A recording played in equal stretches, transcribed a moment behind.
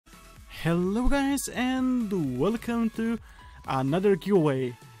Hello guys and welcome to another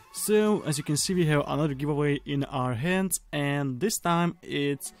giveaway. So as you can see, we have another giveaway in our hands, and this time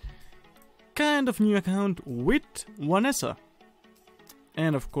it's kind of new account with Vanessa.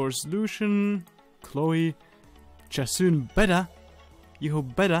 And of course Lucian, Chloe, Chasun Beta, you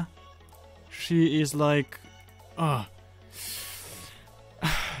Beta. She is like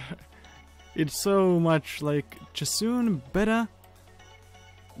it's so much like Chasun Beta.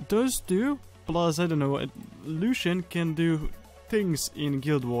 Those two, plus I don't know, Lucian can do things in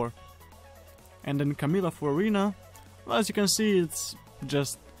Guild War. And then Camilla for Arena. Well, as you can see, it's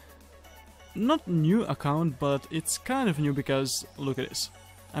just not new account, but it's kind of new because look at this.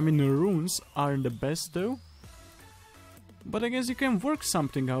 I mean, the runes aren't the best though, but I guess you can work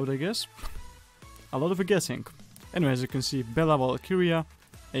something out, I guess. A lot of guessing. Anyway, as you can see, Bella Valkyria,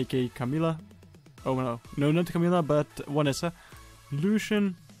 aka Camilla. Oh no, not Camilla, but Vanessa.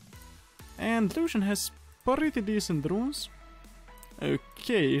 Lucian, and Lucian has pretty decent runes.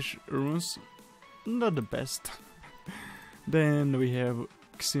 Okay-ish runes, not the best. Then we have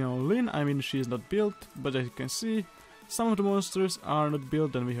Xiaolin. I mean, she is not built, but as you can see, some of the monsters are not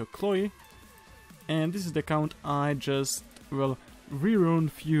built. Then we have Chloe, and this is the account I just, well, rerun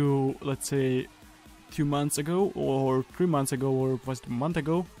few, let's say, 2 months ago, or 3 months ago, or was it a month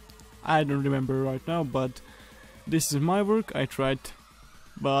ago? I don't remember right now, but this is my work. I tried,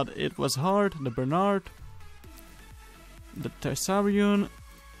 but it was hard. The Bernard, the Tessarion,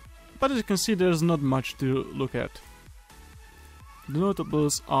 but as you can see, there's not much to look at. The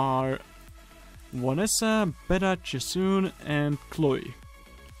notables are Vanessa, Beta, Chasun, and Chloe.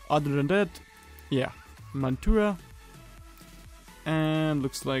 Other than that, yeah, Mantura, and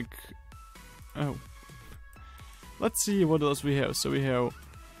looks like, oh, let's see what else we have. So we have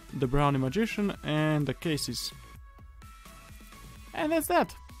the Brownie Magician and the Cases. And that's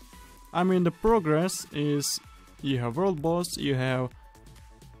that. I mean, the progress is, you have World Boss, you have...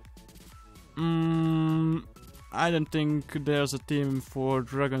 I don't think there's a team for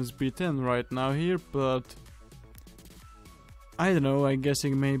Dragons B10 right now here, but... I don't know, I'm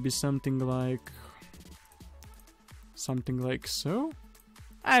guessing maybe something like so?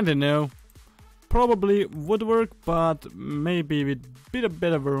 I don't know. Probably would work, but maybe with bit of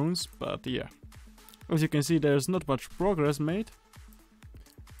better runes, but yeah. As you can see, there's not much progress made.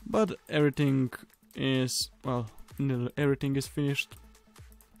 But everything is, well, everything is finished.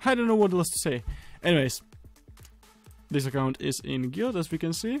 I don't know what else to say. Anyways, this account is in guild, as we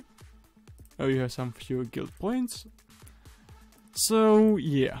can see. Oh, you have some few guild points. So,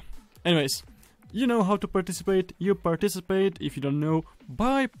 yeah. Anyways, you know how to participate. You participate, if you don't know,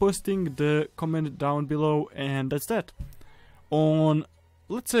 by posting the comment down below, and that's that. On,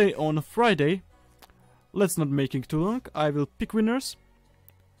 let's say on Friday, let's not make it too long, I will pick winners.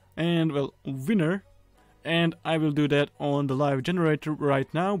 And, well, winner, and I will do that on the live generator right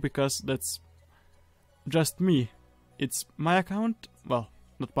now, because that's just me. It's my account, well,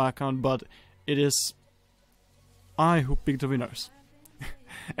 not my account, but it is I who picked the winners.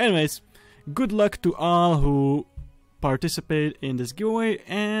 Anyways, good luck to all who participate in this giveaway,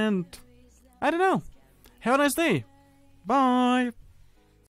 and I don't know, have a nice day, bye!